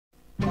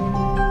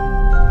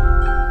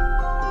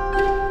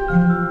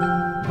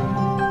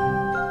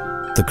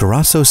The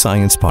Carasso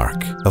Science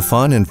Park, a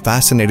fun and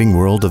fascinating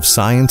world of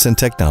science and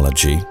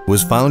technology,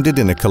 was founded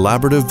in a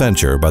collaborative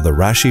venture by the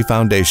Rashi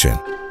Foundation,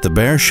 the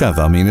Be'er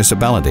Sheva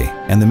Municipality,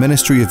 and the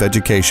Ministry of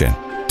Education,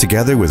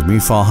 together with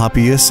Mifal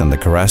Hapias and the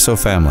Carasso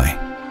family.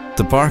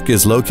 The park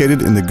is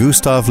located in the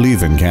Gustav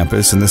Lieven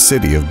campus in the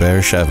city of Be'er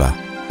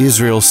Sheva,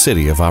 Israel's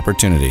city of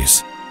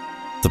opportunities.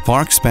 The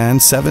park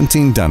spans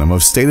 17 dunam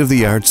of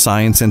state-of-the-art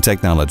science and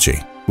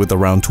technology. With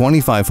around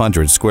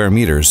 2,500 square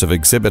meters of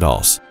exhibit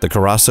halls, the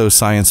Carasso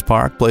Science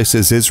Park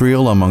places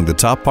Israel among the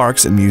top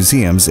parks and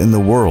museums in the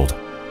world.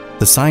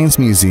 The Science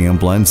Museum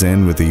blends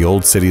in with the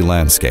old city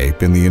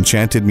landscape in the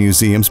Enchanted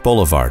Museums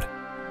Boulevard.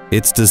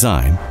 Its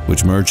design,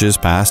 which merges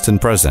past and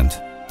present,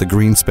 the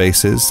green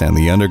spaces and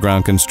the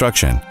underground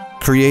construction,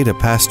 create a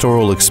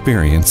pastoral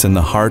experience in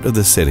the heart of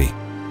the city,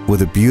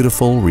 with a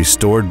beautiful,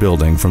 restored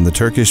building from the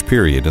Turkish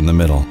period in the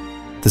middle.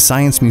 The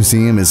Science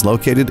Museum is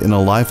located in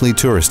a lively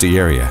touristy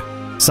area.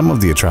 Some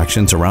of the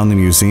attractions around the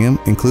museum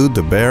include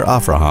the Be'er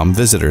Avraham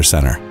Visitor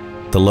Center,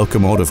 the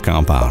Locomotive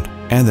Compound,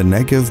 and the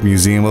Negev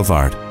Museum of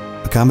Art.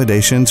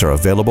 Accommodations are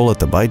available at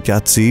the Beit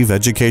Yatziv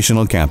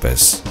Educational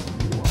Campus.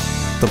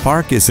 The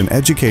park is an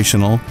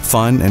educational,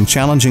 fun, and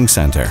challenging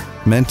center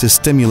meant to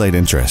stimulate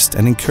interest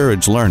and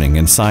encourage learning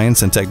in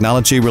science and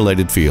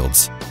technology-related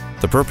fields.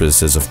 The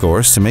purpose is, of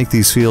course, to make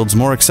these fields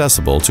more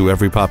accessible to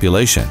every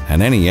population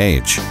and any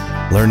age.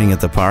 Learning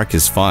at the park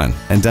is fun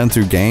and done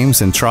through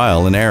games and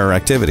trial and error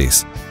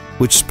activities,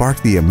 which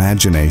spark the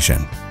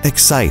imagination,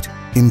 excite,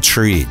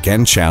 intrigue,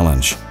 and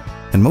challenge.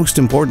 And most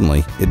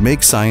importantly, it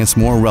makes science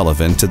more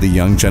relevant to the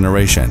young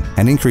generation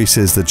and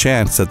increases the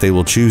chance that they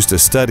will choose to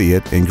study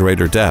it in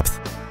greater depth.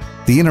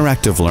 The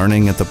interactive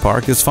learning at the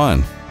park is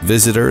fun.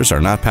 Visitors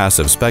are not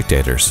passive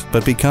spectators,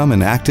 but become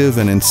an active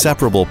and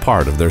inseparable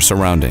part of their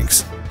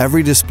surroundings.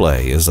 Every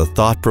display is a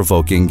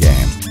thought-provoking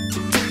game.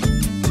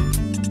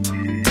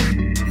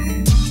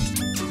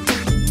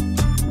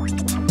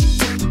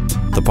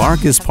 The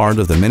park is part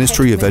of the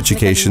Ministry of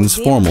Education's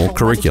formal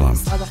curriculum.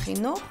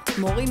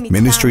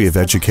 Ministry of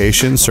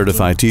Education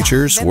certified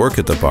teachers work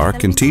at the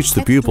park and teach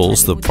the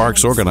pupils the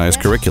park's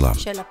organized curriculum.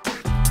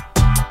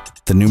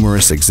 The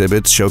numerous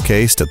exhibits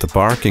showcased at the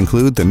park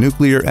include the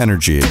Nuclear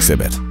Energy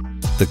Exhibit,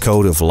 the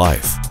Code of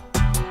Life,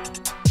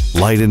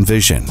 Light and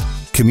Vision,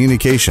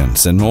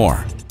 Communications, and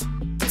more.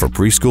 For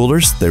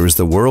preschoolers, there is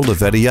the World of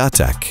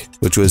Ediatek,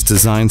 which was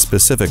designed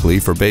specifically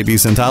for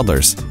babies and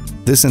toddlers.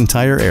 This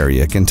entire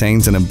area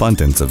contains an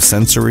abundance of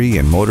sensory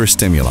and motor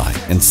stimuli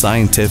in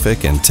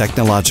scientific and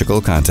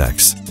technological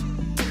contexts.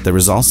 There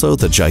is also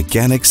the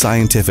gigantic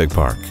scientific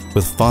park,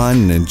 with fun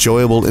and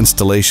enjoyable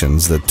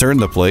installations that turn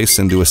the place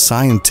into a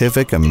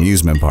scientific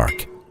amusement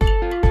park.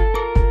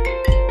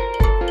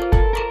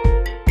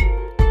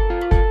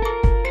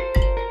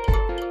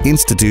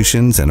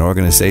 Institutions and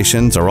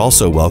organizations are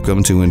also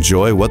welcome to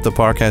enjoy what the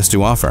park has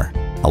to offer: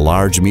 a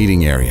large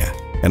meeting area,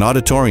 an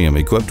auditorium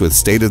equipped with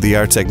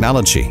state-of-the-art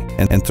technology,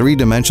 and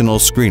three-dimensional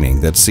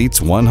screening that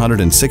seats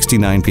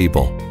 169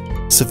 people,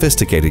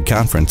 sophisticated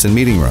conference and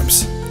meeting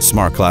rooms,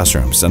 smart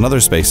classrooms, and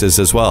other spaces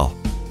as well.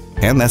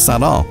 And that's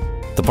not all.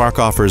 The park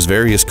offers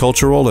various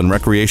cultural and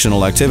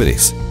recreational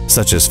activities,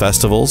 such as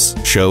festivals,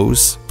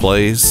 shows,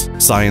 plays,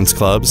 science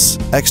clubs,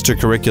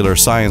 extracurricular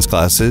science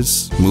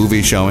classes,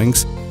 movie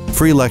showings,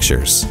 free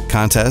lectures,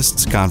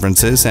 contests,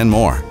 conferences, and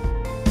more.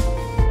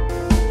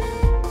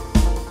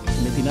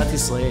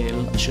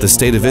 The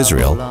State of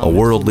Israel, a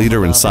world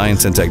leader in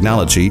science and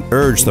technology,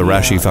 urged the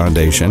Rashi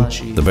Foundation,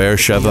 the Be'er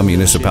Sheva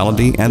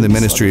Municipality, and the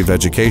Ministry of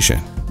Education,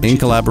 in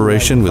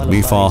collaboration with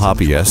Mifal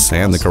Hapias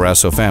and the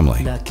Carasso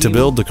family, to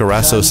build the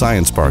Carasso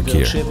Science Park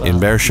here in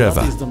Be'er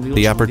Sheva,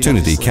 the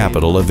opportunity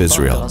capital of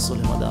Israel.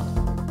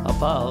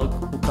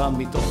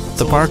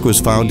 The park was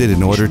founded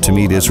in order to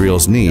meet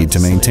Israel's need to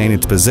maintain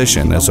its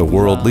position as a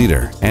world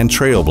leader and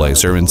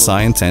trailblazer in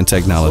science and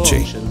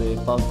technology.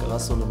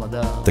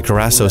 The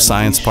Carasso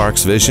Science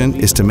Park's vision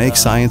is to make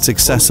science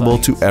accessible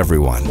to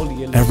everyone,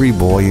 every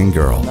boy and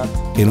girl,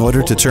 in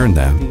order to turn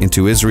them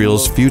into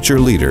Israel's future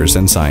leaders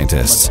and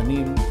scientists.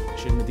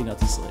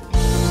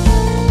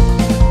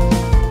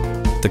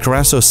 The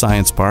Carasso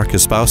Science Park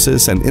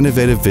espouses an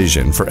innovative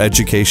vision for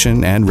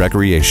education and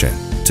recreation,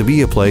 to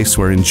be a place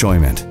where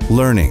enjoyment,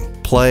 learning,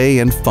 play,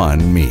 and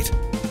fun meet.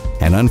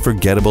 An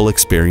unforgettable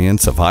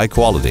experience of high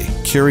quality,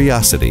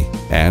 curiosity,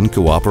 and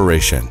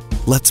cooperation.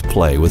 Let's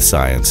play with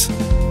science.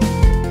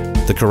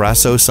 The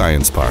Carasso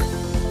Science Park,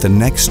 the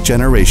next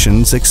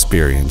generation's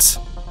experience.